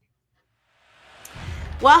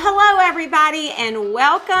Well, hello, everybody, and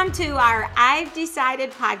welcome to our I've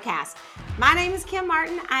Decided podcast. My name is Kim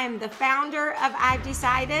Martin. I am the founder of I've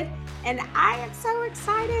Decided, and I am so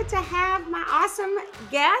excited to have my awesome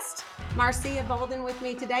guest, Marcia Bolden, with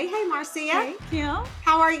me today. Hey, Marcia. Hey, Kim.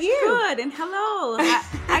 How are you? Good, and hello.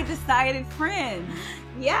 I decided friends.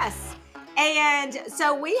 Yes. And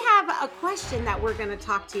so we have a question that we're going to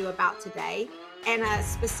talk to you about today, and a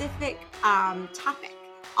specific topic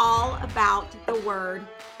all about the word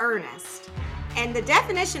earnest. And the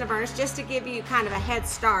definition of earnest, just to give you kind of a head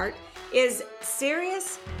start, is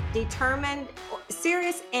serious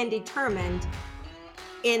and determined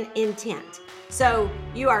in intent. So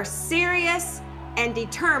you are serious and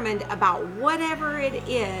determined about whatever it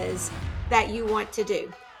is that you want to do.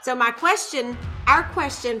 So our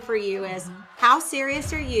question for you is, how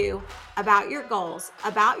serious are you about your goals,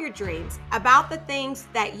 about your dreams, about the things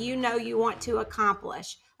that you know you want to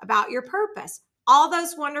accomplish, about your purpose, all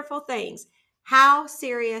those wonderful things? How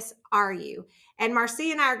serious are you? And Marcia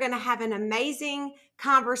and I are going to have an amazing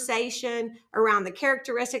conversation around the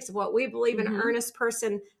characteristics of what we believe an earnest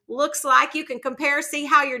person looks like. You can compare, see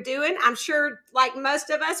how you're doing. I'm sure, like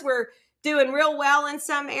most of us, we're doing real well in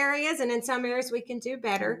some areas, and in some areas we can do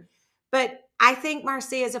better. But I think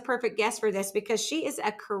Marcia is a perfect guest for this because she is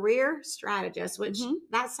a career strategist, which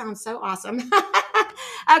that sounds so awesome.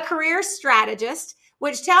 A career strategist,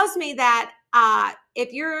 which tells me that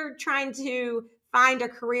if you're trying to find a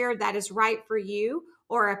career that is right for you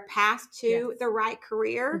or a path to the right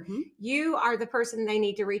career, you are the person they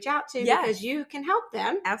need to reach out to because you can help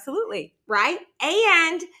them. Absolutely. Right?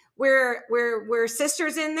 And we're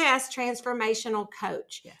sisters in this, transformational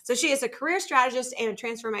coach. Yes. So she is a career strategist and a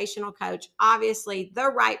transformational coach, obviously the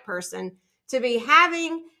right person to be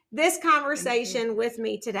having this conversation with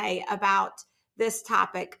me today about this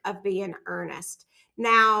topic of being earnest.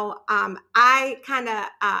 Now,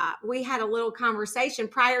 we had a little conversation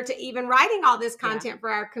prior to even writing all this content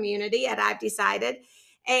for our community at I've Decided.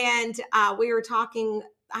 And we were talking,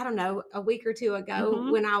 I don't know, a week or two ago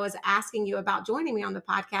when I was asking you about joining me on the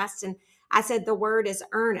podcast. And I said, the word is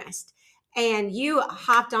earnest. And you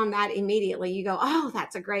hopped on that immediately. You go, oh,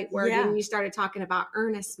 that's a great word. And you started talking about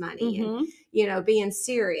earnest money and, being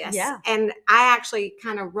serious. Yeah. And I actually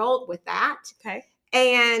kind of rolled with that. Okay.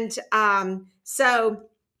 And so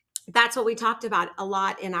that's what we talked about a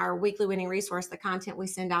lot in our weekly winning resource, the content we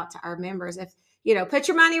send out to our members. If, put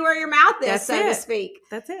your money where your mouth is, to speak.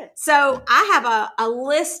 That's it. So I have a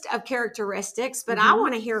list of characteristics, but I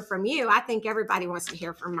want to hear from you. I think everybody wants to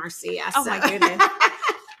hear from Marcia. Oh, my goodness.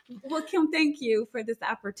 Well, Kim, thank you for this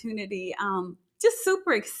opportunity. Just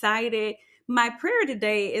super excited. My prayer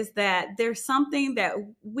today is that there's something that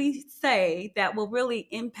we say that will really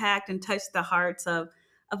impact and touch the hearts of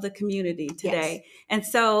the community today.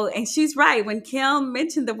 Yes. And she's right. When Kim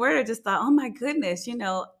mentioned the word, I just thought, oh my goodness,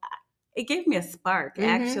 it gave me a spark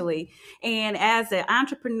actually. And as an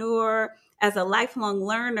entrepreneur, as a lifelong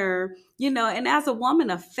learner, and as a woman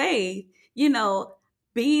of faith,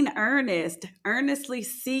 being earnestly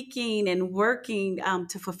seeking and working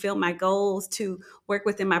to fulfill my goals, to work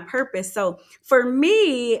within my purpose. So for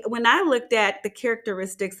me, when I looked at the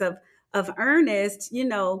characteristics of earnest,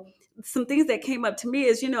 some things that came up to me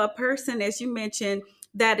is, a person, as you mentioned,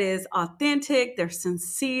 that is authentic, they're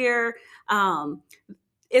sincere.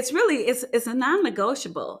 It's a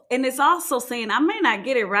non-negotiable. And it's also saying, I may not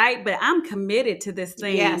get it right, but I'm committed to this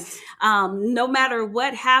thing. Yes. No matter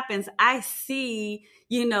what happens, I see,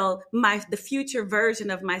 the future version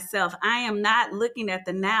of myself. I am not looking at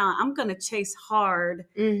the now. I'm going to chase hard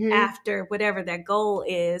after whatever that goal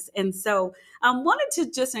is. And so I wanted to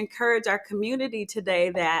just encourage our community today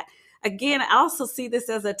that, again, I also see this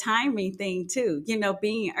as a timing thing too.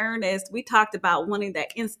 Being earnest, we talked about wanting that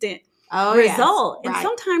instant result. Yes, right. And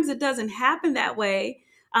sometimes it doesn't happen that way.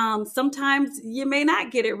 Sometimes you may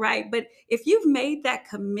not get it right, but if you've made that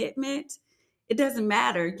commitment, it doesn't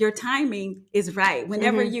matter. Your timing is right.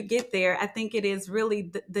 Whenever you get there, I think it is really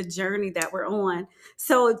the journey that we're on.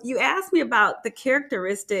 So you asked me about the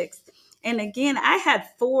characteristics. And again, I had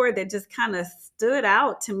 4 that just kind of stood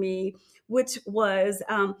out to me, which was,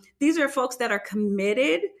 these are folks that are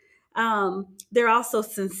committed. They're also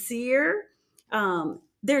sincere.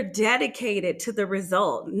 They're dedicated to the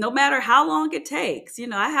result, no matter how long it takes.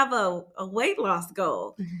 I have a weight loss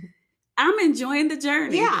goal. I'm enjoying the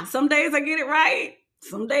journey. Yeah. Some days I get it right.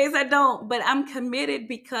 Some days I don't, but I'm committed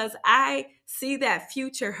because I see that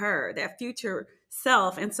future her, that future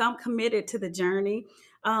self. And so I'm committed to the journey.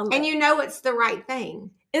 And it's the right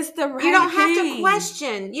thing. It's the right You don't have to thing.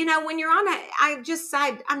 question. When you're on I'm just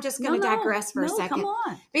going to digress for a second. Come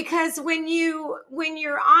on. Because when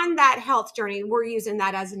you're on that health journey, we're using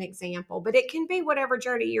that as an example, but it can be whatever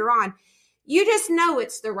journey you're on. You just know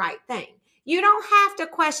it's the right thing. You don't have to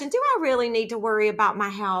question, do I really need to worry about my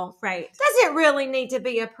health? Right. Does it really need to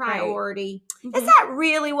be a priority? Right. Is that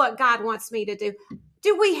really what God wants me to do?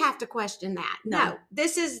 Do we have to question that? No.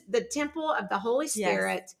 This is the temple of the Holy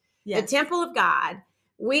Spirit, Yes. the temple of God.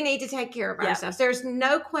 We need to take care of ourselves. There's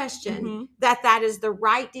no question that is the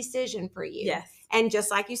right decision for you. Yes. And just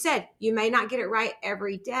like you said, you may not get it right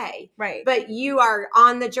every day. Right. But you are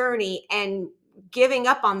on the journey, and giving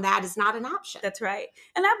up on that is not an option. That's right.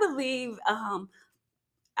 And I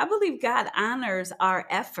believe God honors our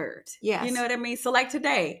effort. Yes. You know what I mean? So like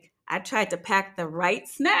today, I tried to pack the right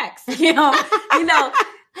snacks.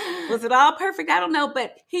 Was it all perfect? I don't know,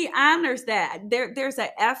 but he honors that. There's an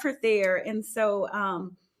effort there. And so,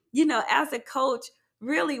 as a coach,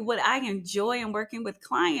 really what I enjoy in working with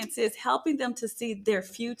clients is helping them to see their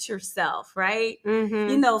future self, right?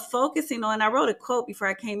 Focusing on, I wrote a quote before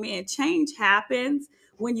I came in, change happens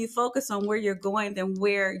when you focus on where you're going than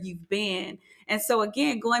where you've been. And so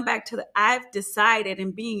again, going back to I've decided,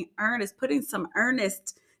 and being earnest, putting some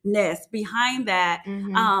earnestness behind that,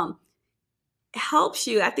 helps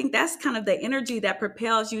you. I think that's kind of the energy that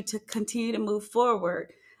propels you to continue to move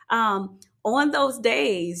forward. On those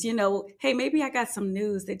days, hey, maybe I got some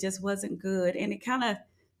news that just wasn't good, and it kind of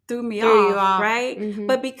threw me off, right?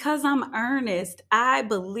 But because I'm earnest, I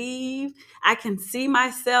believe I can see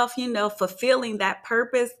myself, fulfilling that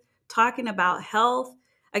purpose, talking about health.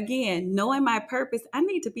 Again, knowing my purpose, I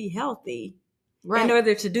need to be healthy. Right. In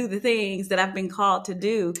order to do the things that I've been called to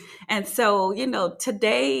do. And so,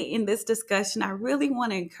 today in this discussion, I really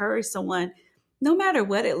want to encourage someone, no matter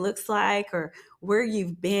what it looks like or where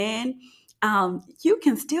you've been, you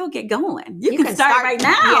can still get going. You can start right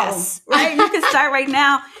now. Yes. Right? You can start right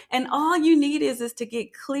now. And all you need is to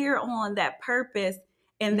get clear on that purpose.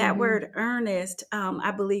 And that word earnest, I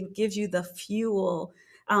believe, gives you the fuel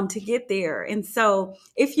to get there. And so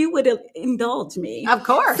if you would indulge me. Of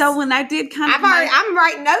course. So when I did I'm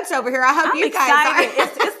writing notes over here. I hope you excited. guys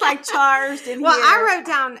are. It's like charged in well, here. I wrote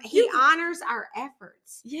down, he honors our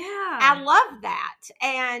efforts. Yeah. I love that.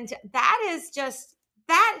 And that is just,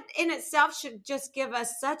 that in itself should just give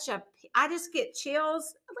us I just get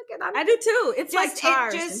chills. Look at that. I do too. It's just, like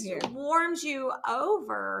charged it just in here. Warms you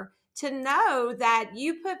over to know that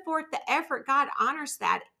you put forth the effort. God honors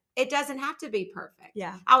that. It doesn't have to be perfect.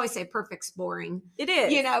 Yeah. I always say perfect's boring. It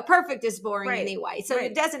is. Perfect is boring anyway. So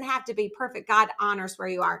it doesn't have to be perfect. God honors where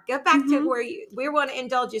you are. Go back to where we want to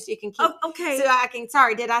indulge you so you can keep. Oh, okay. So I can,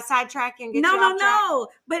 sorry, did I sidetrack you and get you off track? No.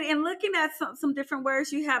 But in looking at some different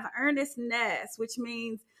words, you have earnestness, which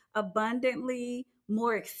means abundantly,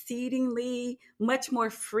 more exceedingly, much more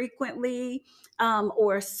frequently,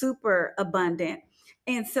 or super abundant.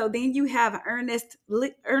 And so then you have earnestly,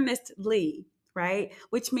 right?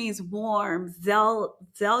 Which means warm, zealous,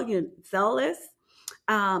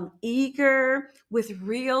 eager, with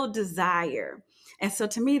real desire. And so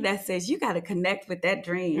to me, that says you got to connect with that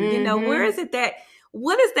dream. Where is it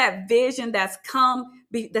what is that vision that's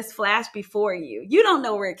that's flashed before you? You don't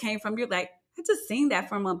know where it came from. You're like, I just seen that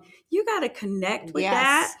from them. You got to connect with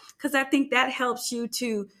that, because I think that helps you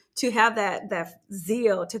to have that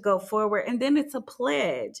zeal to go forward. And then it's a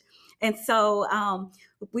pledge. And so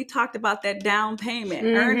we talked about that down payment,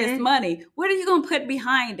 earnest money. What are you going to put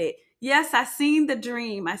behind it? Yes, I seen the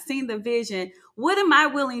dream. I seen the vision. What am I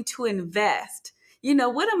willing to invest?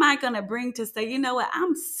 What am I going to bring to say, what,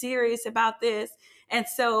 I'm serious about this. And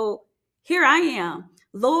so here I am,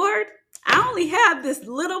 Lord, I only have this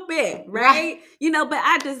little bit, right? But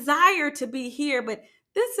I desire to be here, but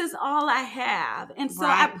this is all I have. And so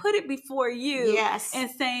I put it before you and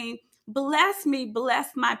saying, bless me, bless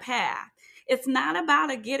my path. It's not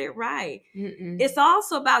about a get it right. It's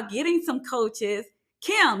also about getting some coaches.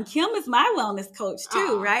 Kim is my wellness coach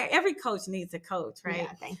too, right? Every coach needs a coach, right?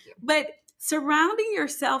 Yeah, thank you. But surrounding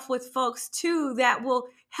yourself with folks too that will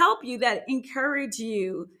help you, that encourage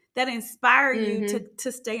you, that inspire you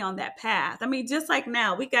to stay on that path. I mean, just like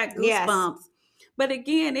now, we got goosebumps. But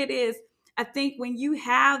again, it is, I think when you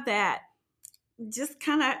have that, just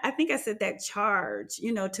kind of, I think I said that charge,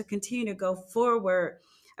 to continue to go forward,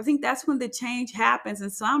 I think that's when the change happens.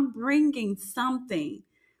 And so I'm bringing something,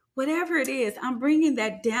 whatever it is, I'm bringing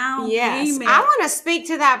that down payment. I want to speak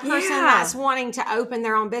to that person that's wanting to open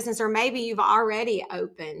their own business, or maybe you've already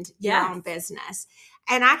opened your own business.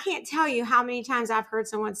 And I can't tell you how many times I've heard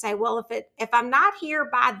someone say, well, if I'm not here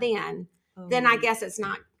by then I guess it's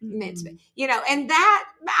not meant to be, and that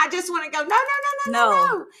I just want to go,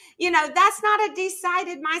 no. That's not a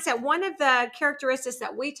decided mindset. One of the characteristics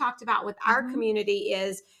that we talked about with our community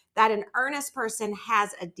is that an earnest person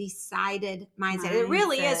has a decided mindset. It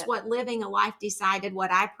really is what living a life decided,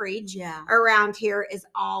 what I preach around here is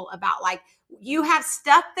all about. Like, you have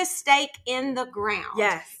stuck the stake in the ground.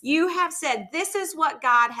 Yes. You have said, this is what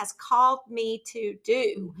God has called me to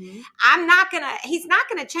do. He's not going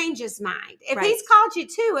to change his mind. If he's called you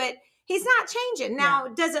to it, he's not changing. Now,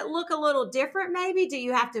 does it look a little different maybe? Do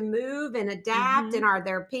you have to move and adapt? And are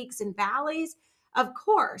there peaks and valleys? Of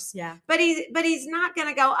course. Yeah. But he's not going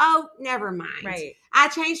to go, oh, never mind. Right. I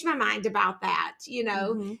changed my mind about that,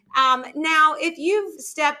 Now, if you've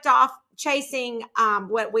stepped off chasing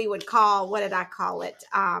what we would call, what did I call it?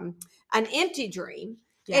 An empty dream.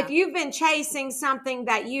 Yeah. If you've been chasing something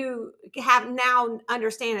that you have now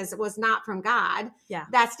understand as it was not from God,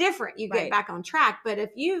 that's different. You get back on track. But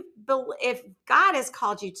if God has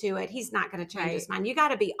called you to it, he's not going to change his mind. You got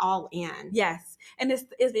to be all in. Yes. And it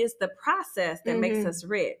is the process that makes us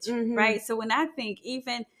rich, right? So when I think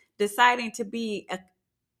even deciding to be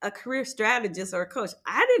a career strategist or a coach,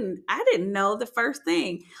 I didn't know the first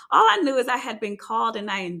thing. All I knew is I had been called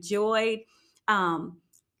and I enjoyed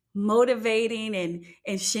motivating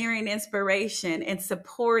and sharing inspiration and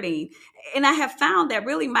supporting. And I have found that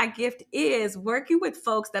really my gift is working with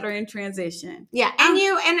folks that are in transition. Yeah. And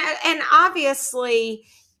and obviously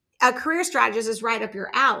a career strategist is right up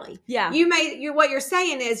your alley. Yeah. What you're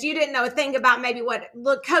saying is you didn't know a thing about maybe what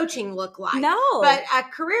coaching looked like. No. But a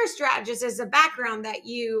career strategist is a background that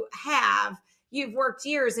you have. You've worked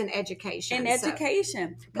years in education.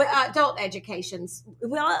 But adult educations.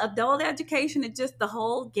 Well, adult education is just the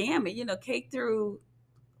whole gamut, K through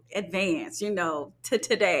advanced, to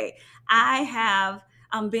today. I have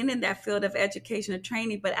been in that field of education and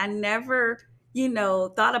training, but I never,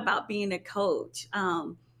 thought about being a coach.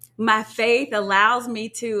 My faith allows me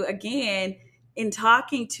to, again, in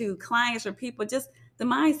talking to clients or people, just the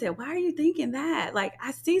mindset, why are you thinking that? Like,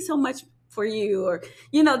 I see so much for you, or,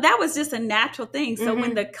 that was just a natural thing. So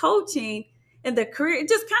when the coaching and the career, it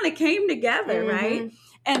just kind of came together, right?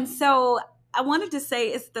 And so I wanted to say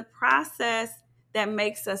it's the process that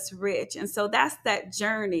makes us rich. And so that's that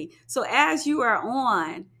journey. So as you are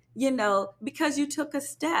on, because you took a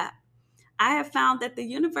step, I have found that the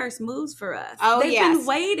universe moves for us. Oh, They've been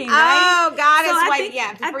waiting, right? Oh, God is waiting.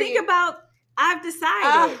 I think about, I've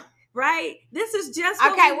decided, right? This is just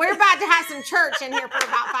okay. We're about to have some church in here for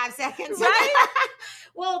about 5 seconds, right?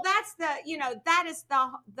 Well, that's that is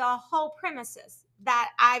the whole premises that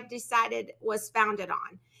I've decided was founded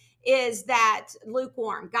on, is that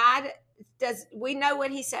lukewarm. God we know what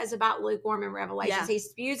he says about lukewarm in Revelations. He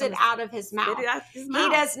spews it out of his mouth. He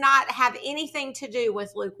does not have anything to do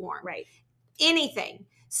with lukewarm. Right. Anything.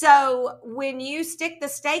 So when you stick the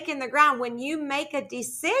stake in the ground, when you make a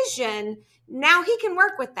decision, now he can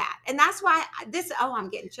work with that. And that's why I'm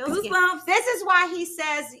getting chills again. This is why he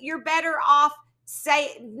says you're better off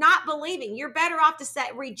not believing. You're better off to say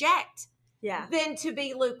reject than to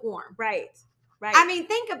be lukewarm. Right. I mean,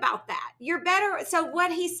 think about that. You're better. So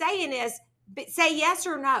what he's saying is say yes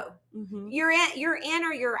or no. You're in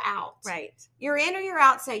or you're out. Right. You're in or you're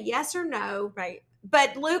out. Say yes or no. Right.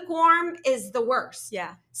 But lukewarm is the worst.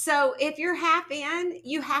 Yeah. So if you're half in,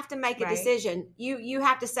 you have to make a decision. You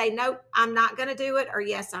have to say, no, I'm not going to do it, or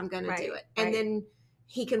yes, I'm going to do it. And then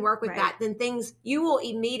he can work with that. Then you will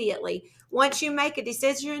immediately, once you make a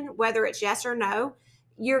decision, whether it's yes or no,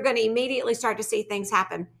 you're going to immediately start to see things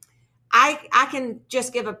happen. I can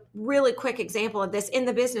just give a really quick example of this in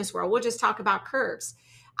the business world. We'll just talk about curves.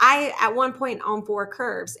 I, at one point, owned 4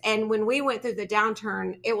 curves. And when we went through the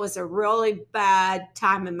downturn, it was a really bad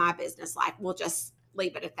time in my business life. We'll just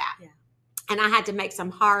leave it at that. Yeah. And I had to make some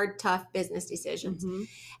hard, tough business decisions.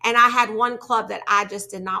 And I had one club that I just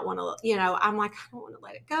did not want to, I'm like, I don't want to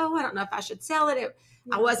let it go. I don't know if I should sell it.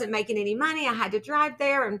 I wasn't making any money. I had to drive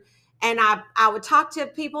there. And I would talk to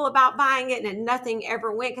people about buying it, and nothing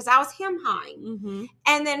ever went because I was hem-hawing.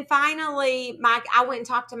 And then finally, I went and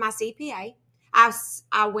talked to my CPA.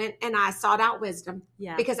 I went and I sought out wisdom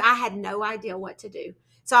because I had no idea what to do.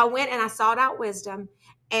 So I went and I sought out wisdom,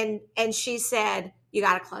 and she said, you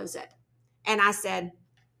got to close it. And I said,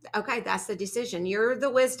 okay, that's the decision. You're the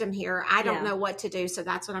wisdom here. I don't know what to do. So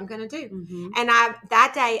that's what I'm going to do. And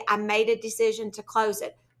that day I made a decision to close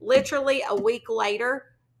it. Literally a week later,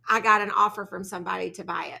 I got an offer from somebody to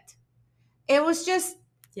buy it. It was just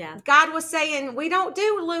Yeah. God was saying, we don't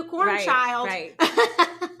do lukewarm, Right, child. right.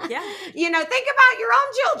 Yeah. Think about your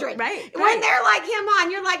own children. Right. When they're like him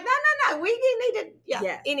on, you're like, no, we need to. Yeah.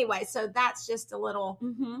 Yes. Anyway, so that's just a little,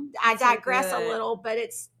 Mm-hmm. I digress So a little, but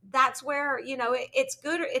that's where, it's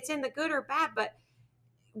good, or it's in the good or bad. But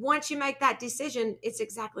once you make that decision, it's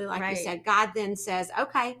exactly like you said. God then says,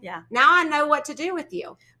 okay, now I know what to do with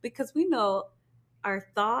you. Because we know our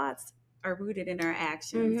thoughts are rooted in our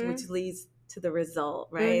actions, which leads to the result,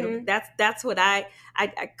 right? That's what I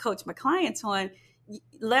coach my clients on.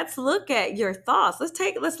 Let's look at your thoughts. Let's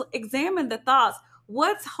examine the thoughts.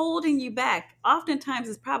 What's holding you back? Oftentimes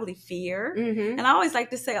it's probably fear. And I always like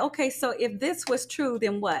to say, okay, so if this was true,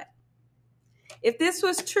 then what? If this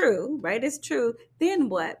was true, right? It's true, then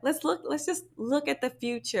what? Let's just look at the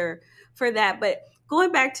future for that. But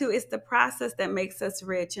going back to, it's the process that makes us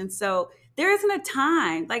rich. And so there isn't a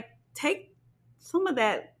time, like, take some of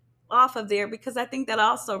that off of there, because I think that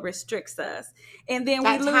also restricts us. And then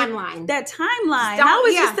that we lose timeline. that timeline. I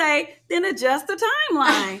always just say, then adjust the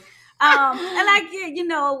timeline. And I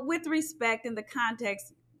get, with respect in the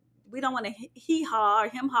context, we don't want to hee-haw or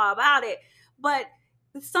him-haw about it, but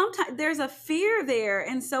sometimes there's a fear there.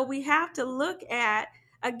 And so we have to look at,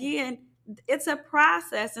 again, it's a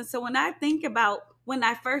process. And so when I think about when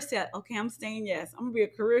I first said, okay, I'm saying yes, I'm gonna be a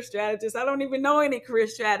career strategist, I don't even know any career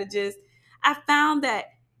strategists, I found that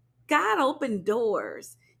God opened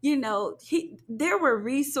doors. There were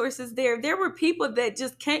resources there. There were people that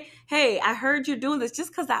just came, hey, I heard you're doing this, just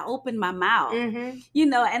because I opened my mouth, and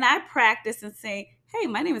I practice and say, hey,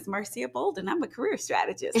 my name is Marcia Bolden. I'm a career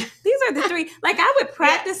strategist. These are the three. Like, I would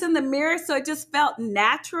practice in the mirror, so it just felt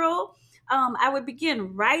natural. I would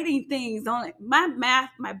begin writing things on it.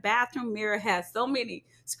 My bathroom mirror has so many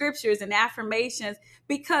scriptures and affirmations,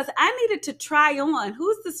 because I needed to try on,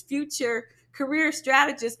 who's this future career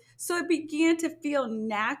strategist? So it began to feel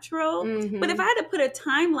natural. But if I had to put a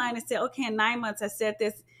timeline and say, okay, in 9 months I said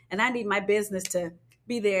this, and I need my business to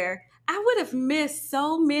be there, I would have missed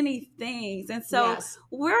so many things. And so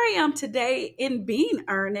where I am today in being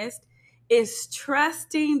earnest is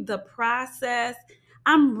trusting the process.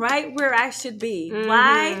 I'm right where I should be.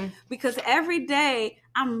 Why? Because every day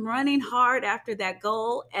I'm running hard after that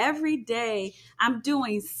goal. Every day I'm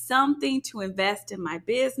doing something to invest in my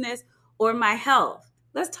business or my health.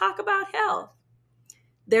 Let's talk about health.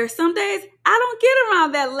 There's some days I don't get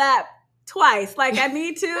around that lap twice like I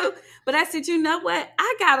need to, but I said, you know what?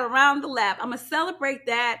 I got around the lap. I'm going to celebrate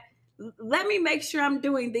that. Let me make sure I'm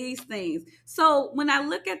doing these things. So when I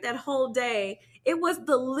look at that whole day, it was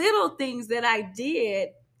the little things that I did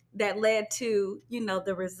that led to,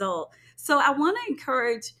 the result. So I want to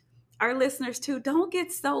encourage our listeners to don't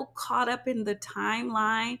get so caught up in the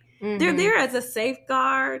timeline. They're there as a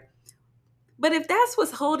safeguard. But if that's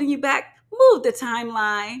what's holding you back, move the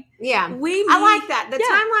timeline. Yeah. I like that. The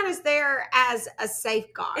timeline is there as a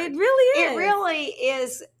safeguard. It really is. It really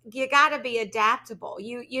is. You got to be adaptable.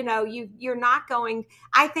 You're not going.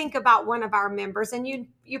 I think about one of our members, and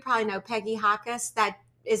you probably know Peggy Hawkes, that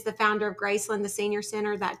is the founder of Graceland, the senior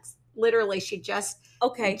center. That's literally, she just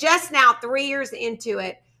now 3 years into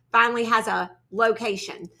it, finally has a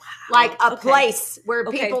location, like a place where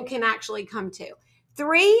people can actually come to.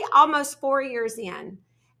 Almost 4 years in.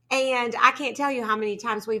 And I can't tell you how many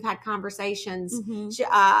times we've had conversations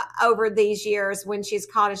over these years when she's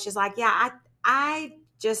called and she's like, I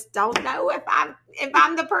just don't know if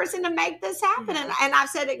I'm the person to make this happen. And I've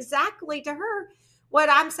said exactly to her what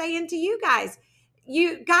I'm saying to you guys.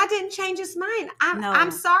 God didn't change his mind. I'm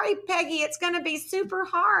sorry, Peggy. It's going to be super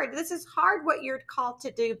hard. This is hard what you're called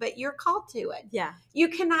to do, but you're called to it. Yeah. You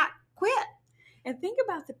cannot quit. And think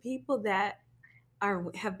about the people that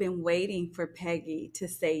have been waiting for Peggy to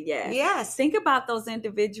say yes. Yes. Think about those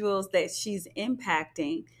individuals that she's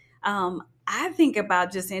impacting. I think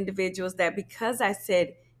about just individuals that, because I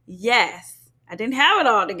said yes, I didn't have it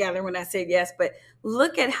all together when I said yes, but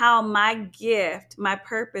look at how my gift, my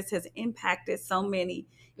purpose has impacted so many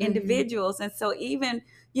individuals. And so even,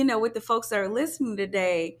 with the folks that are listening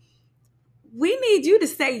today, we need you to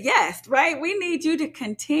say yes, right? We need you to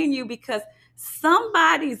continue, because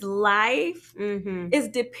somebody's life is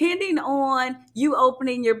depending on you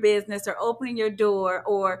opening your business or opening your door,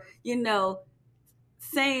 or,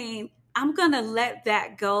 saying, I'm going to let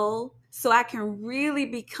that go so I can really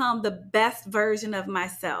become the best version of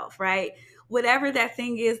myself, right? Whatever that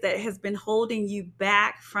thing is that has been holding you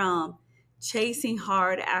back from chasing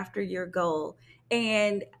hard after your goal.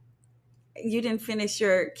 And you didn't finish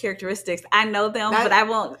your characteristics. I know them, but I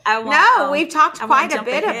won't. No, we've talked quite a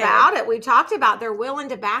bit about it. We've talked about they're willing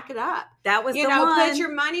to back it up. That was the one. Put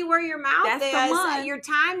your money where your mouth is. The one. Your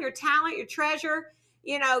time, your talent, your treasure.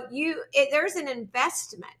 there's an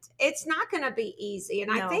investment. It's not going to be easy.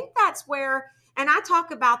 And I No. think that's where, and I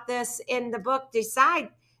talk about this in the book Decide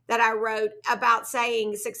that I wrote, about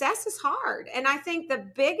saying success is hard. And I think the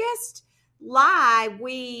biggest lie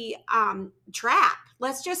we trap,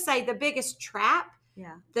 let's just say the biggest trap,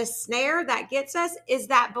 Yeah. the snare that gets us, is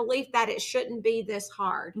that belief that it shouldn't be this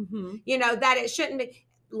hard. That it shouldn't be.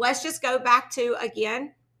 Let's just go back to,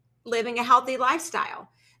 again, living a healthy lifestyle.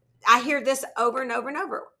 I hear this over and over and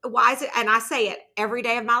over. Why is it? And I say it every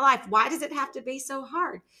day of my life. Why does it have to be so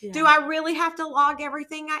hard? Yeah. Do I really have to log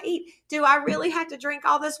everything I eat? Do I really have to drink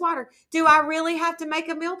all this water? Do I really have to make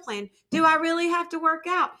a meal plan? Do I really have to work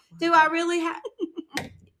out? Do I really have?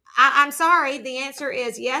 I'm sorry. The answer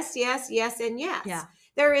is yes, yes, yes, and yes. Yeah.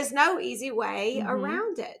 There is no easy way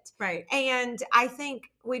around it. Right. And I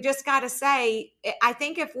think we just got to say, I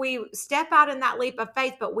think if we step out in that leap of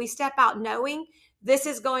faith, but we step out knowing this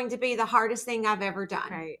is going to be the hardest thing I've ever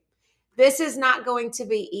done. Right. This is not going to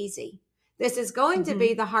be easy. This is going to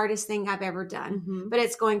be the hardest thing I've ever done, but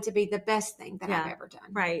it's going to be the best thing that I've ever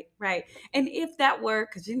done. Right, right. And if that were,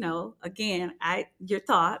 because again, your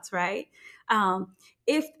thoughts, right?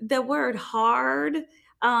 If the word hard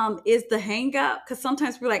is the hang up, because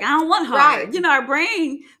sometimes we're like, I don't want hard. Right. Our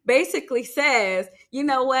brain basically says, you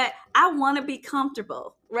know what? I want to be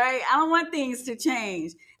comfortable, right? I don't want things to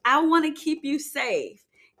change. I want to keep you safe.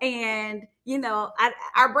 And,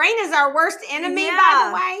 our brain is our worst enemy, by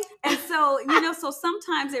the way. And so, so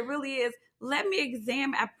sometimes it really is, let me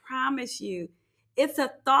examine, I promise you, it's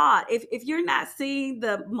a thought. If you're not seeing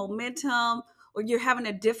the momentum, or you're having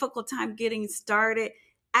a difficult time getting started,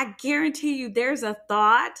 I guarantee you there's a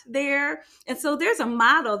thought there. And so there's a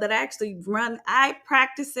model that I actually run. I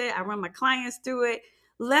practice it. I run my clients through it.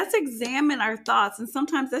 Let's examine our thoughts. And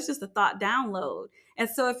sometimes that's just a thought download. And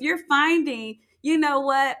so if you're finding, you know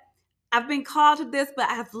what, I've been called to this, but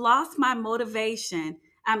I've lost my motivation.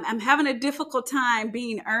 I'm having a difficult time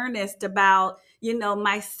being earnest about,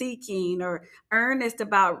 my seeking, or earnest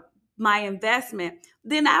about my investment.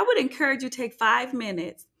 Then I would encourage you to take 5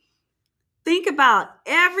 minutes. Think about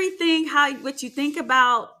everything, what you think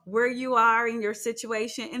about where you are in your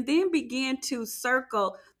situation, and then begin to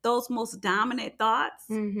circle those most dominant thoughts.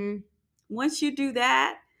 Once you do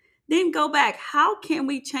that, then go back. How can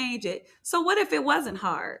we change it? So what if it wasn't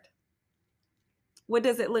hard? What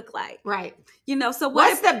does it look like? Right. So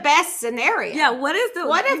what's the best scenario? Yeah. What if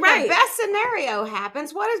the best scenario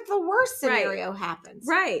happens? What if the worst scenario happens?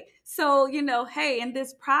 Right. So, hey, in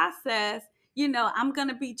this process, I'm going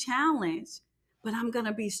to be challenged, but I'm going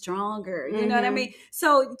to be stronger. You know what I mean?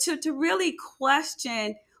 So to really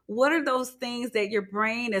question, what are those things that your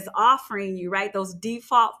brain is offering you, right? Those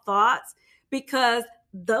default thoughts, because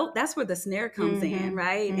that's where the snare comes in,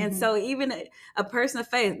 right? And so even a person of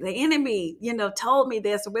faith, the enemy, told me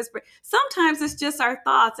this, or whisper. Sometimes it's just our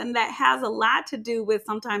thoughts, and that has a lot to do with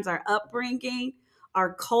sometimes our upbringing,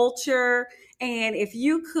 our culture. And if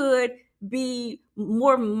you could be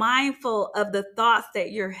more mindful of the thoughts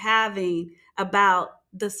that you're having about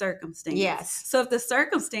the circumstance. Yes. So if the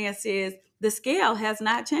circumstance is the scale has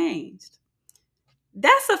not changed,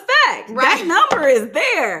 that's a fact. Right. That number is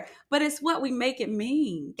there, but it's what we make it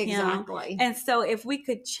mean. Exactly. And so if we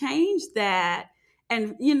could change that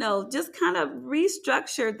and, just kind of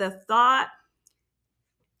restructure the thought,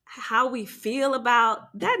 how we feel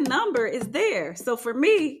about that number is there. So for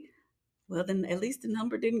me, well, then at least the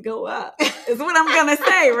number didn't go up, is what I'm going to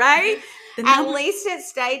say, right? At least it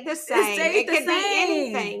stayed the same. It could be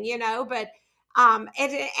anything, but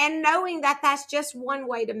and knowing that that's just one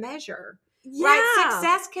way to measure. Yeah. Right?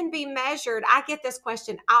 Success can be measured. I get this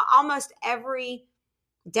question almost every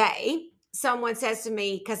day. Someone says to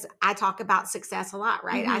me, because I talk about success a lot,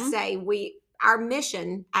 right? I say our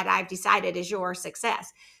mission at I've Decided is your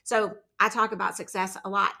success. So I talk about success a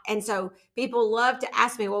lot. And so people love to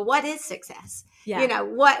ask me, well, what is success? Yeah.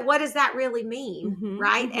 What does that really mean?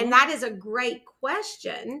 Right. And that is a great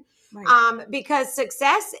question. Right. Because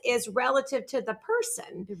success is relative to the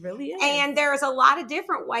person. It really is. And there's a lot of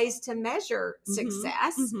different ways to measure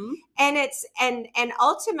success. And and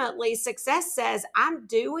ultimately success says I'm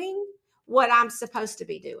doing what I'm supposed to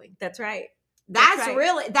be doing. That's right. That's right.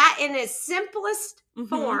 Really that in its simplest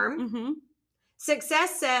form.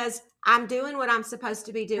 Success says I'm doing what I'm supposed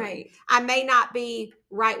to be doing. Right. I may not be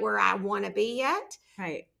right where I want to be yet.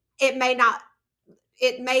 Right. It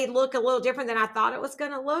may look a little different than I thought it was going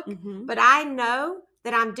to look, but I know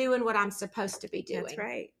that I'm doing what I'm supposed to be doing. That's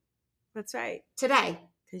right. That's right. Today.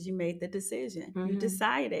 Because you made the decision. You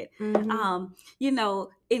decided. And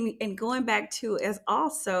going back to as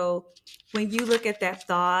also when you look at that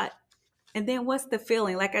thought, And then what's the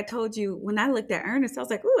feeling? Like I told you, when I looked at Ernest, I was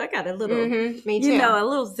like, ooh, I got a little, Me too. a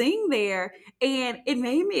little zing there. And it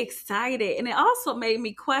made me excited. And it also made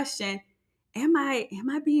me question, am I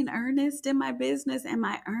being earnest in my business? Am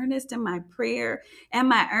I earnest in my prayer?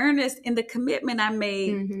 Am I earnest in the commitment I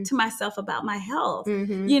made to myself about my health?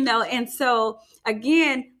 And so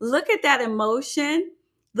again, look at that emotion,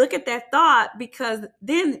 look at that thought, because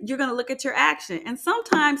then you're going to look at your action. And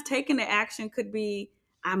sometimes taking the action could be,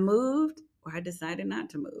 I moved or I decided not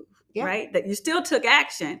to move, right? That you still took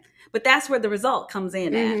action, but that's where the result comes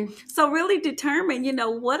in at. So really determine,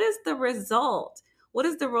 what is the result? What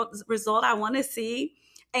is the result I want to see?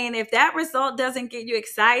 And if that result doesn't get you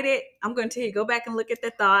excited, I'm going to tell you, go back and look at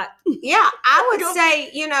the thought. Yeah, I would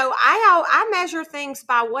say, I measure things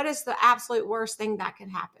by what is the absolute worst thing that could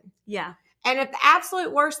happen. Yeah. And if the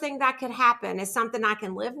absolute worst thing that could happen is something I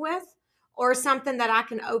can live with or something that I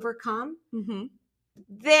can overcome,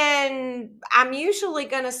 then I'm usually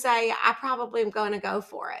going to say, I probably am going to go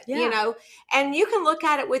for it, and you can look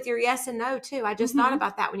at it with your yes and no too. I just thought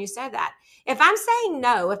about that when you said that. If I'm saying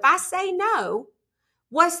no, if I say no,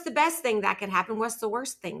 what's the best thing that could happen? What's the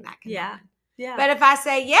worst thing that can happen? Yeah. But if I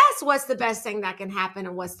say yes, what's the best thing that can happen?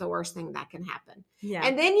 And what's the worst thing that can happen? Yeah.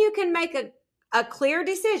 And then you can make a clear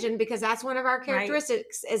decision, because that's one of our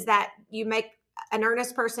characteristics, is that you make an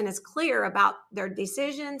earnest person is clear about their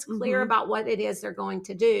decisions, clear about what it is they're going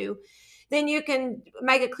to do. Then you can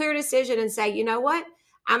make a clear decision and say, you know what?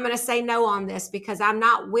 I'm going to say no on this because I'm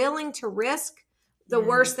not willing to risk the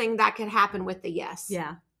worst thing that could happen with the yes.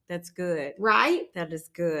 Yeah. That's good. Right? That is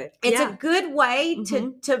good. It's a good way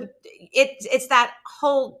to it's that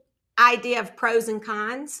whole idea of pros and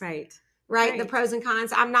cons. Right. The pros and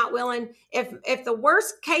cons. I'm not willing. If the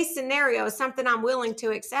worst case scenario is something I'm willing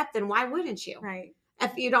to accept, then why wouldn't you? Right.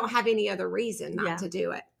 If you don't have any other reason not to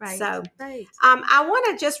do it. Right. So, I want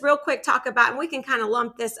to just real quick talk about, and we can kind of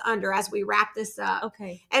lump this under as we wrap this up.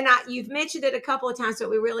 Okay. And you've mentioned it a couple of times, but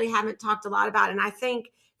we really haven't talked a lot about it. And I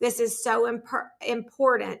think this is so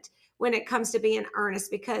important when it comes to being earnest,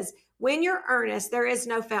 because when you're earnest, there is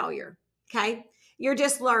no failure. Okay. You're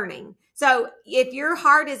just learning. So if your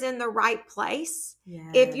heart is in the right place,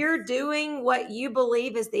 if you're doing what you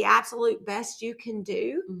believe is the absolute best you can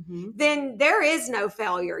do, then there is no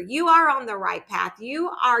failure. You are on the right path.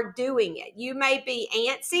 You are doing it. You may be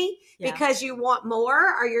antsy because you want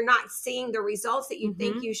more, or you're not seeing the results that you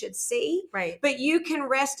think you should see. Right. But you can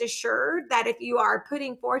rest assured that if you are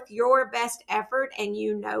putting forth your best effort and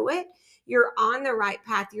you know it, you're on the right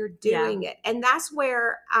path. You're doing it. And that's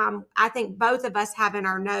where I think both of us have in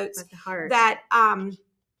our notes that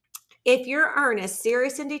if you're earnest,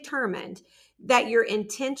 serious, and determined, that your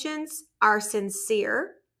intentions are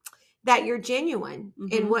sincere, that you're genuine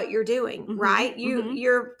in what you're doing, right?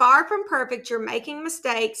 You're far from perfect. You're making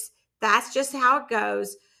mistakes. That's just how it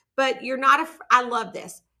goes. But you're not, I love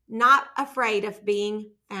this, not afraid of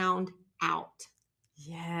being found out.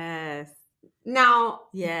 Yes. Now,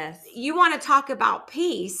 yes, you want to talk about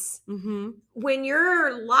peace. When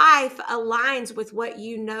your life aligns with what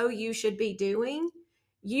you know you should be doing,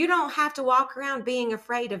 you don't have to walk around being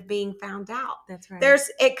afraid of being found out. That's right.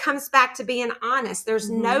 It comes back to being honest.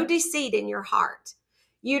 There's no deceit in your heart.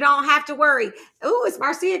 You don't have to worry, oh, is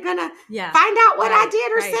Marcia going to find out what I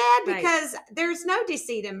did or said? Because there's no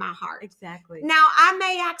deceit in my heart. Exactly. Now, I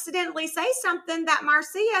may accidentally say something that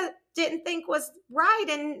Marcia didn't think was right,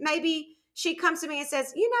 and maybe she comes to me and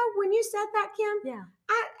says, when you said that, Kim,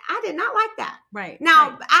 I did not like that. Right.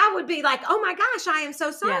 Now, I would be like, oh my gosh, I am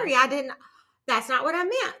so sorry. That's not what I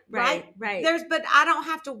meant. Right. But I don't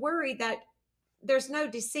have to worry that there's no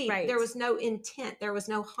deceit. Right. There was no intent. There was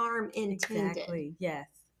no harm intended. Exactly.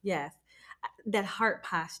 Yes. That heart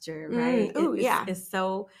posture, right? Is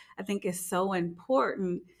so, I think is so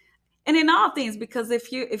important. And in all things, because if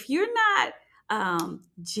you're not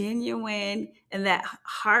genuine and that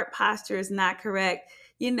heart posture is not correct,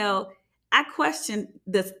 I question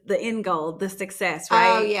the end goal, the success,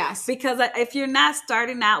 right? Oh, yes. Because if you're not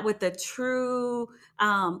starting out with a true,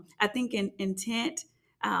 I think intent,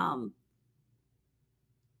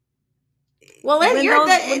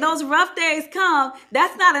 when those rough days come,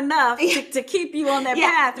 that's not enough to keep you on that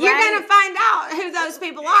path, right? You're going to find out who those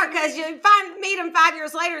people are, because you meet them 5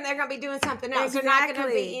 years later and they're going to be doing something else. Exactly. They're not going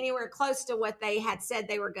to be anywhere close to what they had said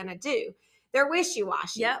they were going to do. They're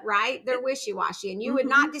wishy-washy, right? They're wishy-washy. And you would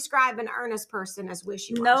not describe an earnest person as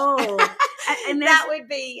wishy-washy. No. And that would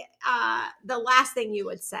be the last thing you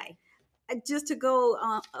would say. Just to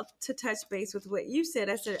go to touch base with what you said,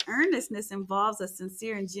 I said earnestness involves a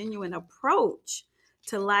sincere and genuine approach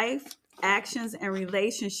to life, actions, and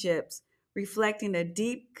relationships reflecting a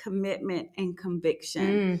deep commitment and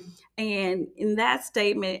conviction. And in that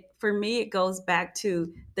statement, for me, it goes back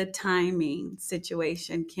to the timing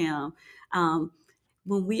situation, Kim.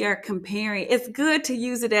 When we are comparing, it's good to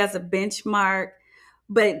use it as a benchmark,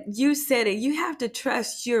 but you said it, you have to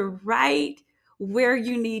trust you're right where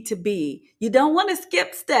you need to be. You don't want to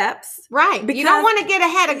skip steps. Right. You don't want to get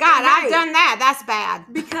ahead of God. Right. I've done that. That's bad.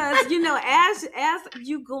 Because, as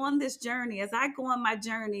you go on this journey, as I go on my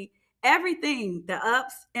journey, everything, the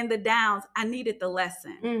ups and the downs, I needed the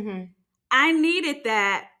lesson. I needed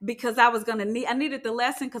that because I needed the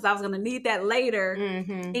lesson because I was going to need that later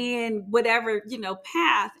in whatever,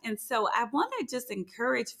 path. And so I want to just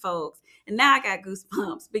encourage folks. And now I got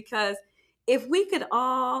goosebumps because if we could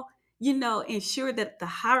all, ensure that the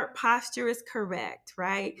heart posture is correct,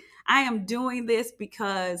 right? I am doing this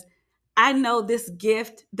because I know this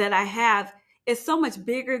gift that I have is so much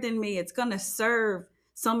bigger than me. It's going to serve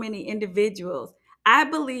so many individuals. I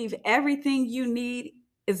believe everything you need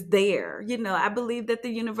is there. I believe that the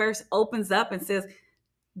universe opens up and says,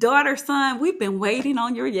 daughter, son, we've been waiting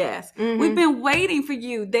on your yes. We've been waiting for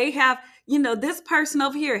you. They have, this person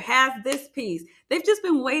over here has this piece. They've just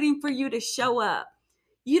been waiting for you to show up.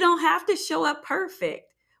 You don't have to show up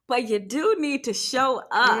perfect, but you do need to show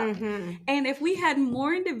up. And if we had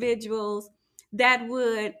more individuals that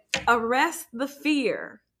would arrest the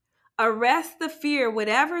fear,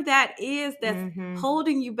 whatever that is that's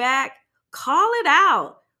holding you back, call it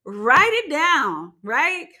out, write it down,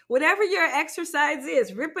 right? Whatever your exercise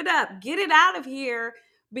is, rip it up, get it out of here,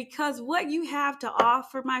 because what you have to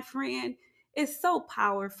offer, my friend, is so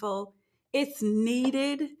powerful. It's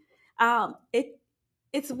needed.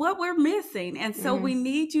 It's what we're missing. And so we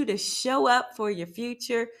need you to show up for your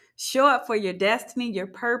future, show up for your destiny, your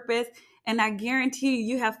purpose. And I guarantee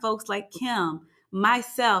you have folks like Kim,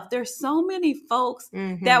 myself. There's so many folks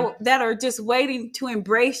that are just waiting to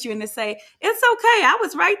embrace you and to say, it's okay. I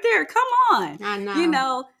was right there. Come on. I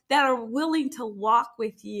know. That are willing to walk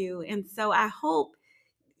with you. And so I hope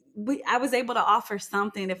I was able to offer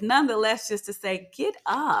something, if nonetheless, just to say, get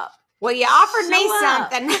up. Well, you offered me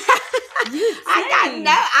something.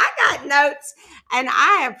 I got notes, and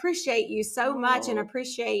I appreciate you so much, and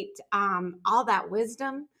appreciate all that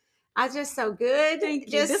wisdom. I was just so good. Thank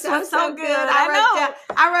you. Just this was so good.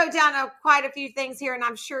 I wrote down quite a few things here, and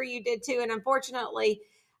I'm sure you did too. And unfortunately,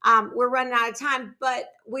 we're running out of time, but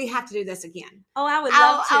we have to do this again. Oh, I would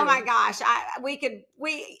love to. Oh my gosh,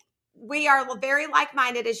 we are very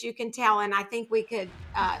like-minded, as you can tell, and I think we could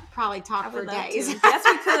probably talk for days. Yes,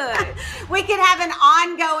 we could. We could have an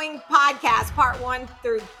ongoing podcast, part 1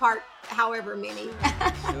 through part however many.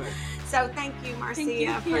 Sure. So thank you,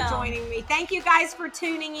 Marcia, for joining me. Thank you guys for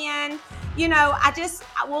tuning in.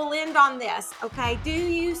 We'll end on this, okay? Do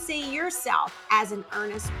you see yourself as an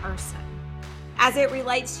earnest person as it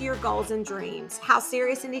relates to your goals and dreams? How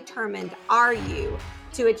serious and determined are you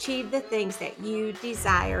to achieve the things that you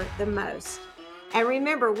desire the most? And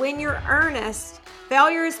remember, when you're earnest,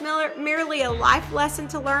 failure is merely a life lesson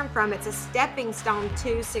to learn from. It's a stepping stone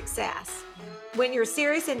to success. When you're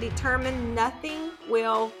serious and determined, nothing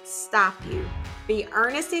will stop you. Be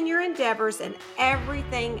earnest in your endeavors, and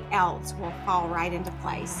everything else will fall right into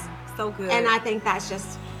place. So good. And I think that's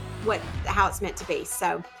just how it's meant to be.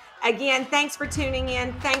 So again, thanks for tuning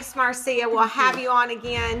in. Thanks, Marcia. We'll have you on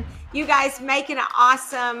again. You guys make it an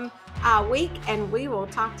awesome week, and we will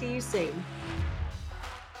talk to you soon.